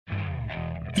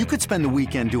You could spend the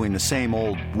weekend doing the same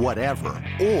old whatever,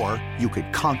 or you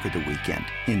could conquer the weekend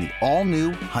in the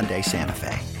all-new Hyundai Santa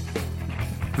Fe.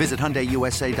 Visit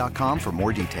HyundaiUSA.com for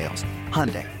more details.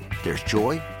 Hyundai, there's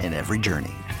joy in every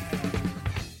journey.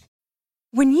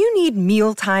 When you need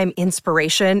mealtime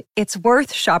inspiration, it's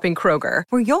worth shopping Kroger,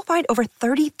 where you'll find over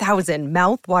 30,000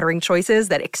 mouth-watering choices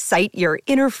that excite your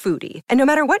inner foodie. And no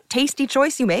matter what tasty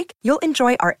choice you make, you'll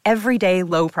enjoy our everyday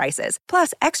low prices,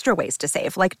 plus extra ways to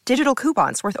save, like digital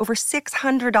coupons worth over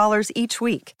 $600 each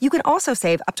week. You can also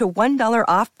save up to $1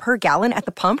 off per gallon at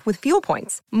the pump with fuel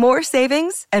points. More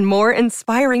savings and more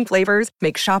inspiring flavors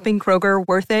make shopping Kroger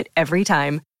worth it every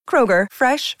time. Kroger,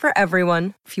 fresh for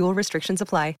everyone. Fuel restrictions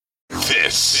apply.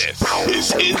 This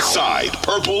is Inside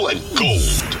Purple and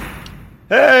Gold.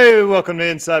 Hey, welcome to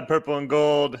Inside Purple and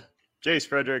Gold. Jace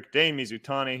Frederick, Dane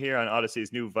Mizutani here on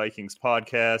Odyssey's new Vikings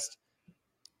podcast.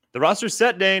 The roster's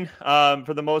set, Dane.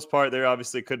 For the most part, there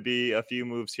obviously could be a few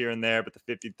moves here and there, but the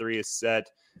 53 is set.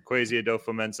 Kwesi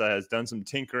Adofo-Mensah has done some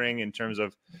tinkering in terms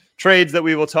of trades that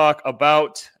we will talk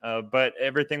about, but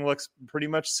everything looks pretty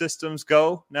much systems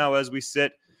go now as we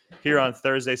sit here on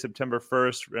Thursday, September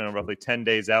 1st, roughly 10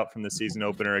 days out from the season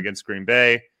opener against Green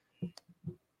Bay.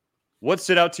 What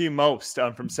stood out to you most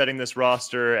from setting this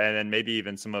roster and then maybe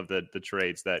even some of the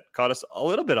trades that caught us a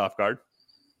little bit off guard?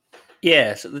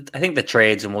 Yeah, so I think the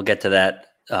trades, and we'll get to that,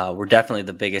 were definitely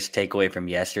the biggest takeaway from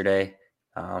yesterday,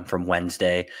 from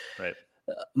Wednesday. Right.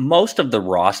 Most of the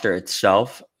roster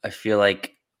itself, I feel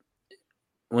like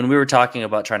when we were talking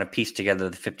about trying to piece together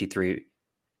the 53,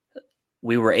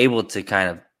 we were able to kind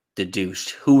of deduce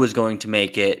who was going to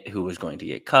make it, who was going to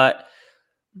get cut.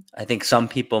 I think some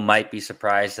people might be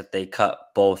surprised that they cut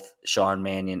both Sean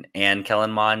Mannion and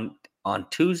Kellen Mond on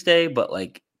Tuesday, but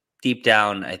like deep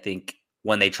down, I think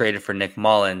when they traded for Nick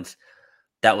Mullins,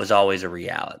 that was always a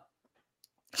reality.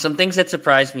 Some things that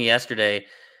surprised me yesterday,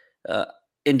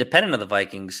 independent of the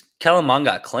Vikings, Kellen Mond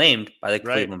got claimed by the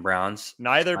Cleveland Browns.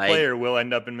 Neither player will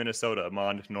end up in Minnesota,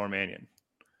 Mond nor Mannion.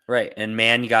 Right. And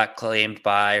Mann got claimed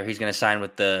by, or he's going to sign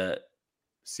with the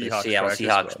Seattle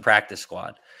Seahawks practice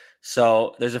squad.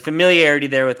 So there's a familiarity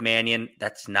there with Mannion.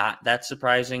 That's not that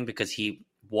surprising because he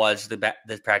was the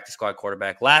practice squad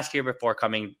quarterback last year before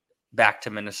coming back to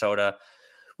Minnesota.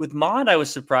 With Mond, I was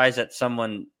surprised that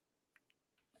someone,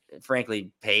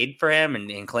 frankly, paid for him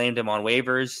and claimed him on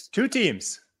waivers. Two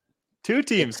teams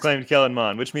claimed Kellen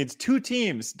Mond, which means two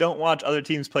teams don't watch other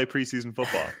teams play preseason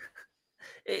football.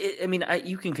 I mean,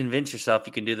 you can convince yourself,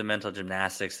 you can do the mental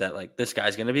gymnastics that like this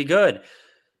guy's going to be good,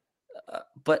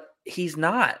 but he's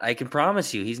not. I can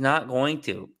promise you, he's not going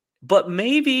to. But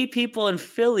maybe people in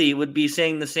Philly would be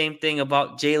saying the same thing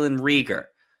about Jalen Reagor,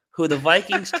 who the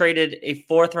Vikings traded a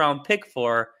 4th-round pick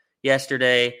for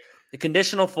yesterday, the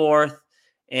conditional 4th,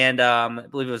 and I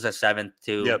believe it was a 7th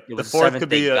too. Yep, it was the 4th could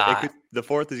be the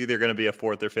 4th is either going to be a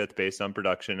 4th or 5th based on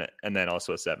production, and then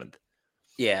also a 7th.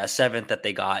 Yeah, a 7th that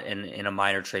they got in a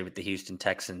minor trade with the Houston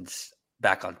Texans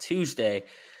back on Tuesday.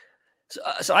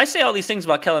 So I say all these things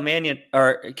about Kellen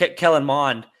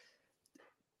Mond,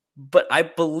 but I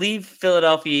believe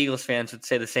Philadelphia Eagles fans would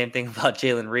say the same thing about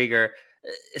Jalen Reagor,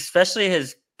 especially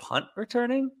his punt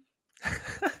returning.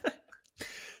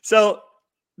 So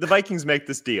the Vikings make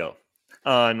this deal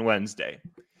on Wednesday.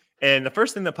 And the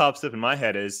first thing that pops up in my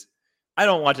head is I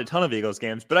don't watch a ton of Eagles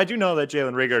games, but I do know that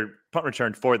Jalen Reagor punt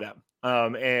returned for them.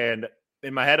 And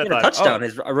in my head, I thought a touchdown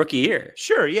his rookie year.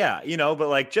 Sure. Yeah. But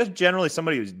like just generally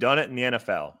somebody who's done it in the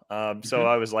NFL. So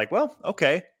I was like, well,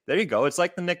 okay, there you go. It's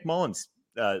like the Nick Mullins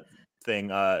thing.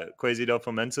 Kwesi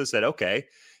Adofo-Mensah said, okay,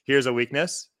 here's a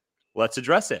weakness. Let's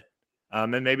address it.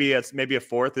 And maybe a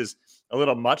 4th is a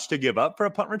little much to give up for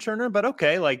a punt returner, but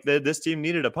okay. Like this team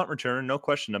needed a punt returner. No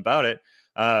question about it.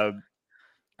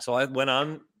 So I went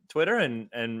on Twitter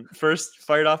and first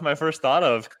fired off my first thought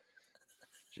of,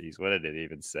 geez, what did it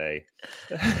even say?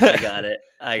 I got it.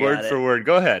 Word for word.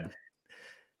 Go ahead.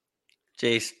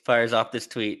 Jace fires off this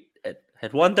tweet at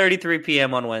 1:33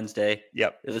 p.m. on Wednesday.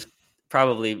 Yep. It was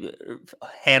probably a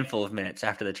handful of minutes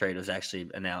after the trade was actually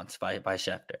announced by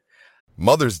Schefter.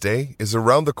 Mother's Day is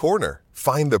around the corner.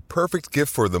 Find the perfect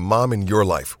gift for the mom in your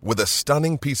life with a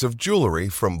stunning piece of jewelry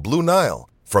from Blue Nile.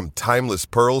 From timeless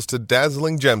pearls to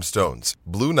dazzling gemstones,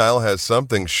 Blue Nile has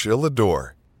something she'll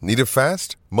adore. Need it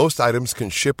fast? Most items can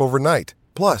ship overnight.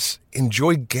 Plus,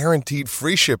 enjoy guaranteed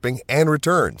free shipping and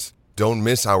returns. Don't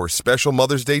miss our special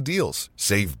Mother's Day deals.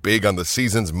 Save big on the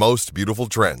season's most beautiful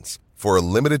trends. For a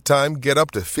limited time, get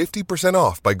up to 50%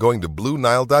 off by going to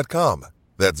BlueNile.com.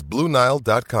 That's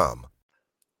BlueNile.com.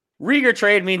 Reagor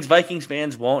trade means Vikings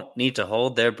fans won't need to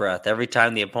hold their breath every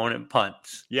time the opponent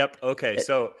punts. Yep. Okay.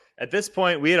 So at this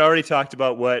point, we had already talked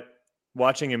about what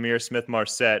watching Amir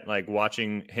Smith-Marset, like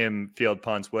watching him field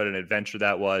punts, what an adventure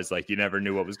that was. Like you never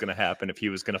knew what was going to happen if he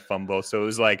was going to fumble. So it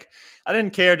was like, I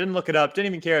didn't care, didn't look it up, didn't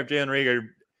even care if Jalen Reagor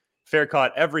fair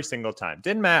caught every single time.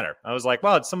 Didn't matter. I was like,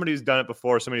 well, it's somebody who's done it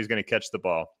before. Somebody who's going to catch the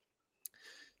ball.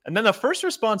 And then the first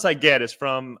response I get is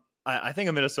from, I think,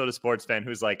 a Minnesota sports fan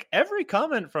who's like, every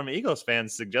comment from Eagles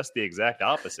fans suggests the exact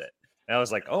opposite. And I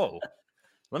was like, oh,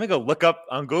 let me go look up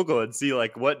on Google and see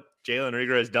like what Jalen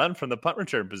Reagor has done from the punt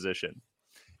return position.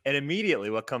 And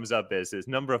immediately what comes up is his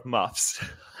number of muffs,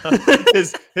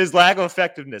 his lack of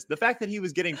effectiveness, the fact that he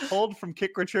was getting pulled from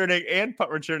kick returning and punt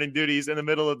returning duties in the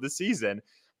middle of the season,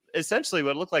 essentially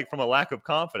what it looked like from a lack of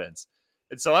confidence.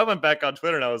 And so I went back on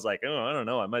Twitter and I was like, oh, I don't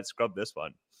know, I might scrub this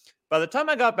one. By the time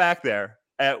I got back there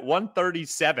at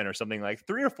 1:37 or something, like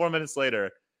 3 or 4 minutes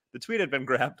later, the tweet had been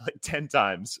grabbed like 10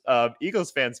 times.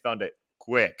 Eagles fans found it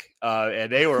quick. And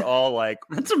they were all like,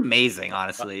 that's amazing,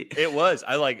 honestly. It was.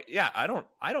 I don't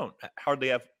hardly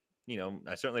have,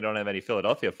 I certainly don't have any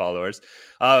Philadelphia followers,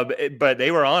 but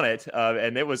they were on it.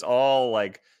 And it was all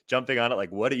like jumping on it.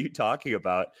 Like, what are you talking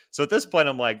about? So at this point,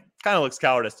 I'm like, kind of looks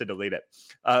cowardice to delete it.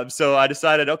 So I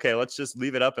decided, okay, let's just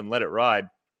leave it up and let it ride.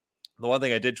 The one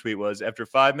thing I did tweet was, after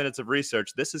 5 minutes of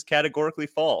research, this is categorically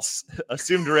false.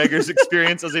 Assumed Reagor's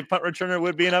experience as a punt returner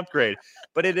would be an upgrade,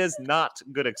 but it is not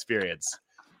good experience.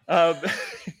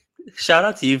 Shout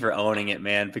out to you for owning it,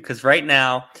 man, because right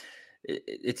now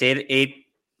it's 8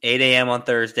 a.m. on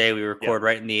Thursday. We record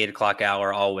right in the 8 o'clock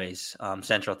hour, always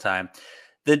Central Time.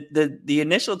 The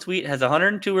initial tweet has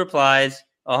 102 replies,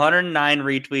 109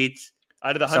 retweets.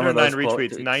 Out of the 109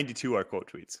 retweets, 92 are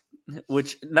quote tweets.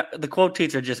 Which the quote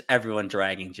tweets are just everyone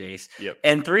dragging Jace. Yep.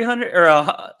 And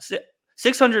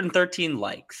 613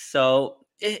 likes. So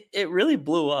it really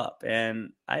blew up.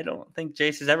 And I don't think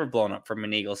Jace has ever blown up from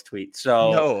an Eagles tweet.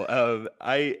 So no,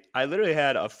 I literally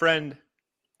had a friend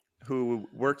who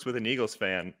works with an Eagles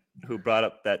fan who brought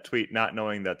up that tweet, not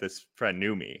knowing that this friend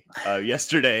knew me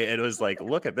yesterday. It was like,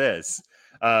 look at this.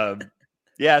 So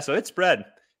it spread.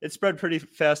 It spread pretty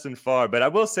fast and far, but I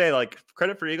will say, like,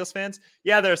 credit for Eagles fans.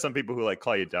 Yeah, there are some people who like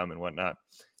call you dumb and whatnot.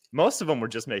 Most of them were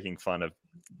just making fun of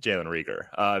Jalen Reagor.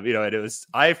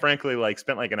 I frankly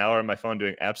spent like an hour on my phone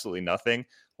doing absolutely nothing,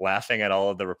 laughing at all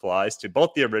of the replies to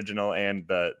both the original and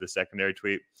the secondary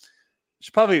tweet.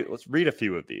 Let's read a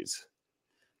few of these.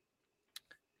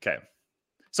 Okay.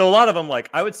 So a lot of them,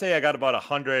 like, I would say I got about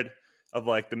 100 of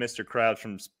like the Mr. Krabs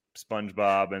from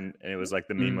SpongeBob, and it was like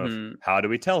the meme of how do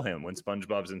we tell him when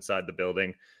SpongeBob's inside the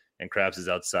building and Krabs is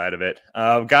outside of it.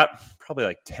 Got probably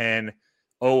like 10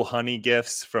 "Oh Honey"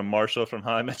 gifts from Marshall from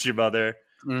How I Met Your Mother.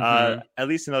 At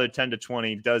least another 10 to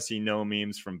 20 "Does he know"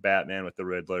 memes from Batman with the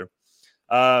Riddler.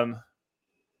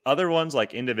 Other ones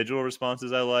like individual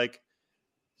responses I like.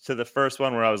 To the first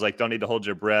one where I was like, don't need to hold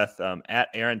your breath. At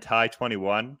Aaron Ty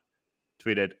 21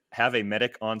 tweeted, "Have a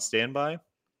medic on standby."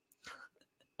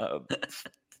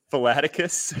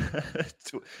 Philaticus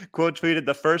quote tweeted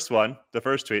the first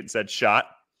tweet and said "shot,"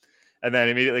 and then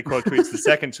immediately quote tweets the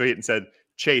second tweet and said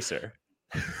 "chaser."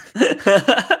 And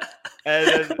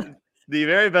then the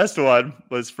very best one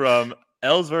was from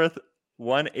Ellsworth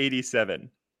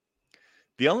 187.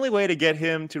 "The only way to get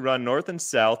him to run north and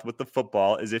south with the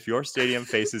football is if your stadium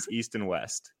faces east and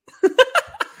west."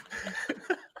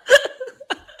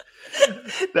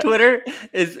 Twitter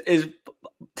is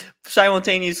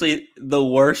simultaneously the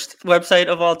worst website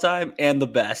of all time and the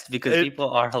best, because people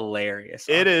are hilarious.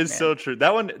 It is so true.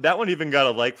 That one even got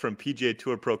a like from PGA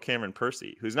Tour pro Cameron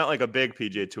Percy, who's not like a big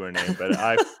PGA Tour name, but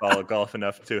I follow golf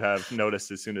enough to have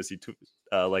noticed as soon as he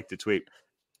liked to tweet.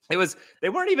 They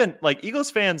weren't even like,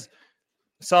 Eagles fans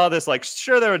saw this, like,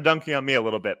 sure, they were dunking on me a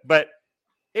little bit, but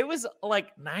it was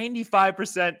like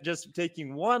 95% just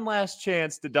taking one last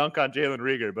chance to dunk on Jalen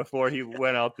Reagor before he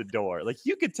went out the door. Like,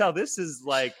 you could tell this is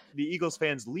like the Eagles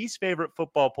fans' least favorite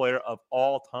football player of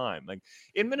all time. Like,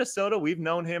 in Minnesota, we've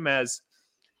known him as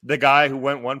the guy who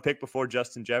went one pick before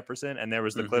Justin Jefferson. And there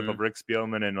was the clip of Rick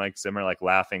Spielman and Mike Zimmer like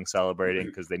laughing, celebrating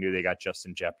because they knew they got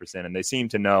Justin Jefferson. And they seem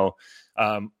to know,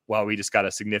 well, we just got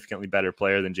a significantly better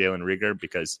player than Jalen Reagor,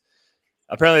 because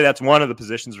apparently that's one of the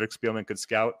positions Rick Spielman could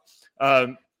scout.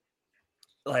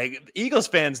 Like, Eagles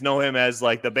fans know him as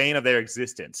like the bane of their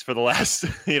existence for the last,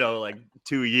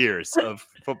 2 years of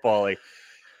footballing.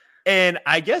 And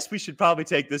I guess we should probably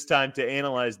take this time to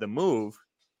analyze the move.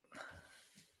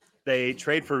 They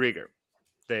trade for Reagor.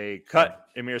 They cut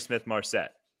Amir Smith-Marset.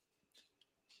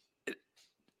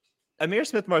 Amir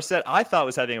Smith-Marset, I thought,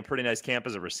 was having a pretty nice camp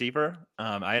as a receiver.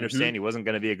 I understand he wasn't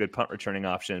going to be a good punt returning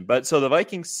option. But so the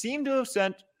Vikings seem to have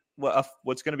sent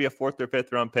what's going to be a 4th or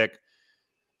 5th round pick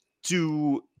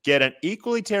to get an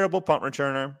equally terrible punt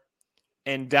returner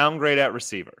and downgrade at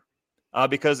receiver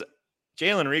because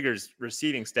Jalen Reagor's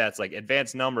receiving stats, like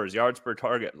advanced numbers, yards per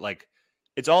target, like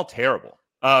it's all terrible.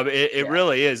 It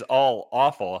really is all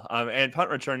awful. And punt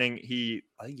returning,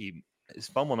 his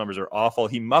fumble numbers are awful.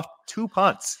 He muffed 2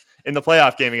 punts in the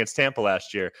playoff game against Tampa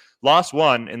last year, lost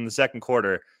 1 in the second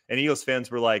quarter. And Eagles fans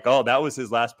were like, oh, that was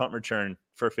his last punt return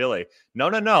for Philly.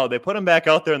 No. They put him back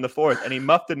out there in the fourth, and he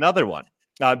muffed another one.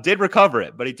 Did recover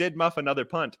it, but he did muff another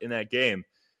punt in that game.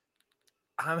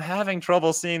 I'm having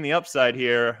trouble seeing the upside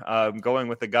here, going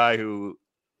with a guy who,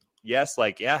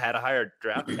 had a higher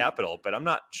draft capital, but I'm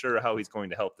not sure how he's going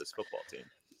to help this football team.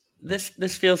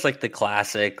 This feels like the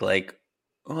classic, like,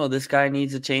 oh, this guy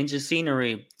needs a change of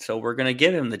scenery, so we're going to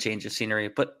give him the change of scenery.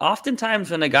 But oftentimes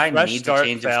when a guy needs a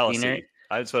change of scenery,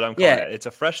 that's what I'm calling it. It's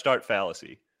a fresh start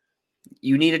fallacy.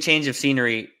 You need a change of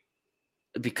scenery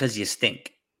because you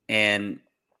stink, and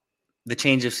the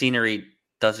change of scenery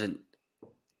doesn't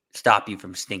stop you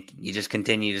from stinking. You just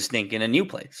continue to stink in a new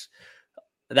place.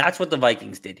 That's what the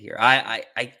Vikings did here. I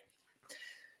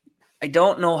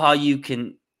don't know how you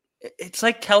can. It's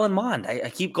like Kellen Mond. I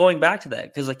keep going back to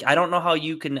that because, like, I don't know how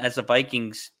you can, as a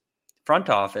Vikings front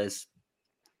office,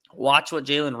 watch what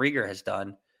Jalen Reagor has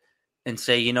done and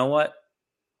say, you know what,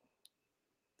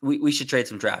 we should trade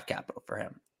some draft capital for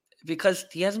him because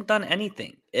he hasn't done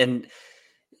anything. And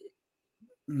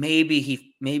maybe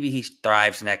he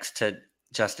thrives next to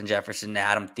Justin Jefferson,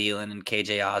 Adam Thielen, and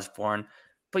KJ Osborne.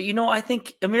 But, I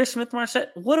think Amir Smith-Marset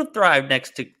would have thrived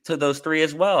next to those three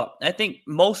as well. I think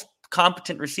most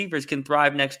competent receivers can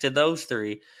thrive next to those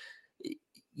three.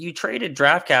 You traded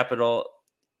draft capital,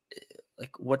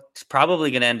 like what's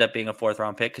probably going to end up being a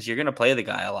 4th-round pick because you're going to play the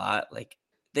guy a lot. Like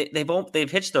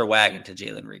they've hitched their wagon to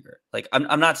Jalen Reagor. Like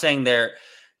I'm not saying they're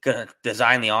going to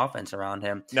design the offense around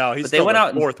him. No, he's still the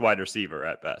 4th wide receiver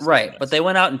at best. Right, but they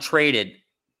went out and traded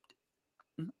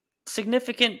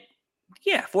significant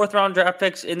 4th-round draft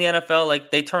picks in the NFL.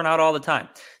 Like they turn out all the time.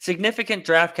 Significant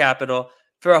draft capital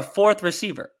for a 4th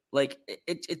receiver. Like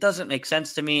it doesn't make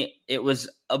sense to me. It was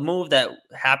a move that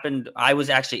happened. I was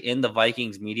actually in the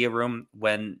Vikings media room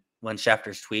when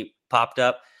Schefter's tweet popped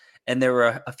up, and there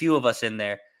were a few of us in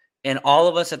there, and all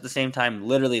of us at the same time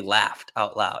literally laughed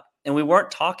out loud. And we weren't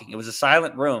talking. It was a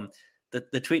silent room.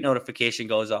 The tweet notification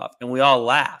goes off, and we all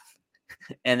laugh,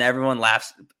 and everyone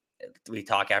laughs. We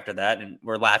talk after that, and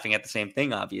we're laughing at the same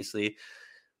thing, obviously.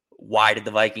 Why did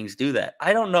the Vikings do that?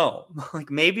 I don't know.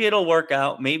 Like maybe it'll work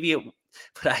out.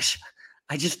 But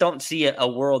I just don't see a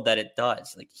world that it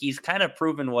does. Like he's kind of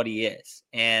proven what he is,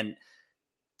 and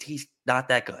he's not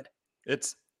that good.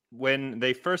 It's when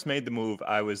they first made the move,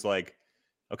 I was like,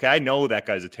 okay, I know that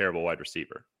guy's a terrible wide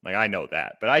receiver. Like I know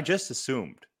that, but I just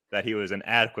assumed that he was an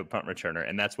adequate punt returner,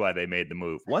 and that's why they made the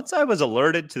move. Once I was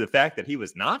alerted to the fact that he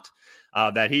was not,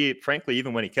 that he, frankly,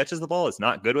 even when he catches the ball, is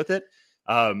not good with it.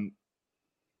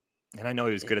 And I know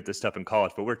he was good at this stuff in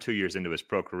college, but we're 2 years into his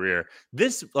pro career.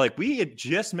 We had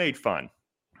just made fun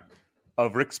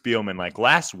of Rick Spielman like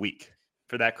last week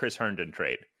for that Chris Herndon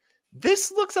trade.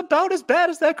 This looks about as bad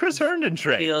as that Chris Herndon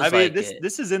trade.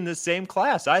 This is in the same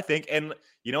class, I think. And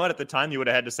you know what? At the time, you would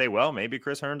have had to say, well, maybe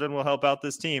Chris Herndon will help out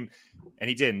this team. And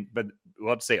he didn't. But we'll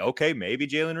have to say, okay, maybe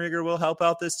Jalen Reagor will help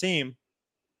out this team.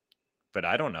 But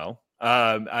I don't know.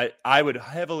 I would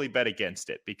heavily bet against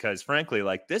it because, frankly,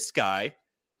 like this guy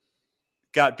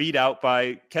got beat out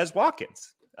by Kez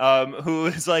Watkins, who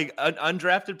is like an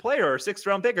undrafted player or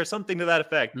 6th-round pick or something to that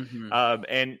effect,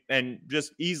 and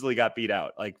just easily got beat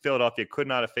out. Like Philadelphia could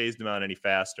not have phased him out any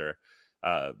faster.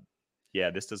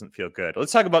 This doesn't feel good.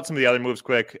 Let's talk about some of the other moves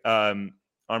quick.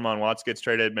 Armon Watts gets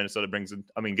traded. Minnesota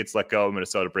gets let go.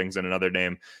 Minnesota brings in another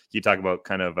name. You talk about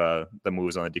kind of the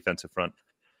moves on the defensive front.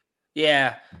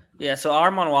 Yeah. So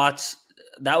Armon Watts,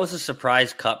 that was a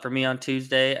surprise cut for me on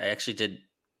Tuesday. I actually did.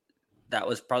 That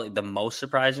was probably the most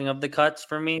surprising of the cuts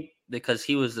for me because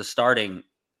he was the starting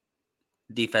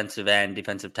defensive end,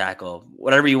 defensive tackle,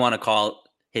 whatever you want to call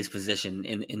his position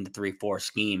in the 3-4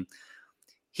 scheme.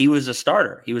 He was a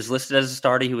starter. He was listed as a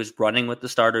starter. He was running with the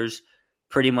starters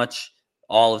pretty much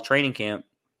all of training camp.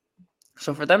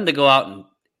 So for them to go out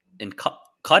and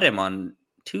cut him on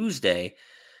Tuesday,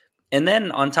 and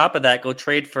then on top of that, go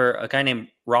trade for a guy named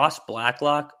Ross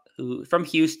Blacklock, who from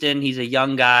Houston. He's a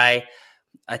young guy.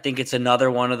 I think it's another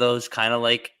one of those kind of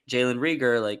like Jalen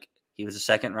Reagor, like he was a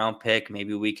 2nd-round pick.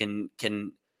 Maybe we can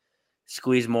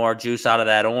squeeze more juice out of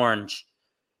that orange.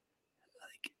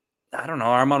 Like, I don't know.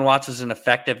 Armon Watts was an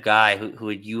effective guy who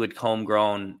you had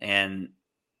homegrown and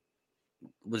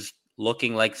was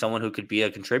looking like someone who could be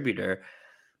a contributor.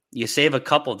 You save a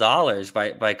couple dollars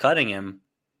by cutting him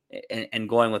and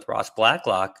going with Ross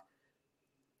Blacklock.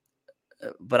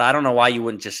 but I don't know why you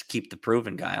wouldn't just keep the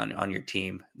proven guy on your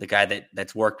team, the guy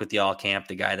that's worked with you all camp,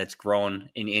 the guy that's grown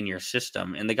in your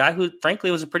system, and the guy who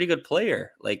frankly was a pretty good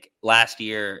player like last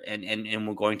year and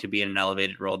we're going to be in an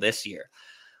elevated role this year.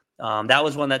 That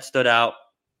was one that stood out.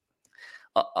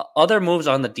 Other moves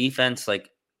on the defense, like,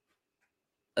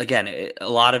 again, a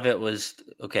lot of it was,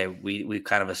 okay, we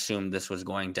kind of assumed this was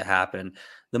going to happen.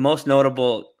 The most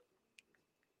notable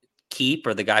keep,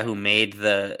 or the guy who made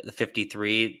the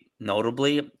 53,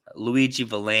 notably, Luigi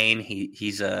Villain.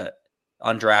 He's a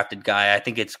undrafted guy. I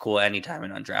think it's cool anytime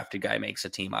an undrafted guy makes a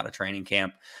team out of training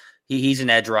camp. He's an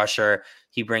edge rusher.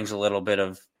 He brings a little bit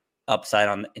of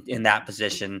upside in that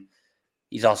position.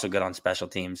 He's also good on special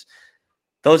teams.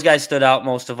 Those guys stood out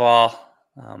most of all.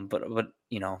 But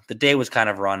the day was kind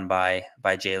of run by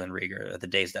Jalen Reagor, the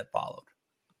days that followed.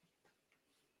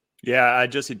 Yeah,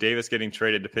 Jesse Davis getting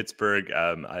traded to Pittsburgh.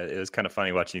 It was kind of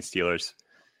funny watching Steelers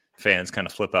fans kind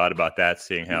of flip out about that,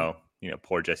 seeing how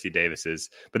poor Jesse Davis is.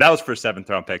 But that was for a 7th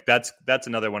round pick. That's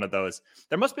another one of those.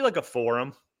 There must be like a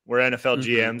forum where NFL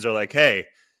GMs are like, hey,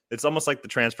 it's almost like the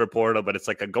transfer portal, but it's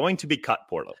like a going to be cut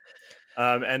portal.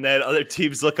 And then other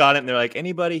teams look on it and they're like,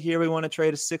 anybody here we want to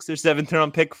trade a 6th or 7th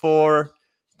round pick for,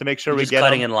 to make sure we get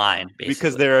cutting them? In line, basically.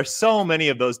 Because there are so many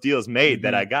of those deals made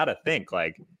that I gotta think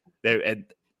like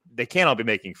they can't all be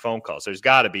making phone calls. There's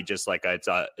got to be just like it's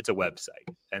a website,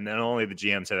 and then only the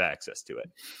GMs have access to it,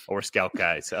 or scout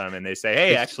guys. And they say,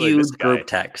 hey, actually, huge this guy, group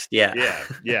text,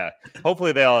 yeah.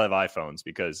 Hopefully they all have iPhones,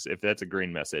 because if that's a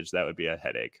green message, that would be a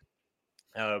headache.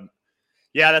 I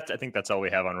think that's all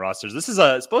we have on rosters. This is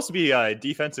supposed to be a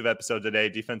defensive episode today,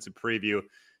 defensive preview.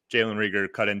 Jalen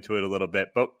Reagor cut into it a little bit,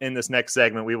 but in this next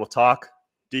segment, we will talk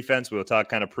defense. We will talk,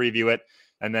 kind of preview it.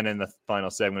 And then in the final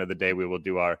segment of the day, we will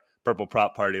do our Purple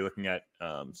Prop Party, looking at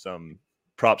some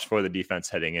props for the defense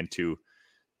heading into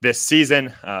this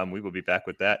season. We will be back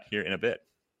with that here in a bit.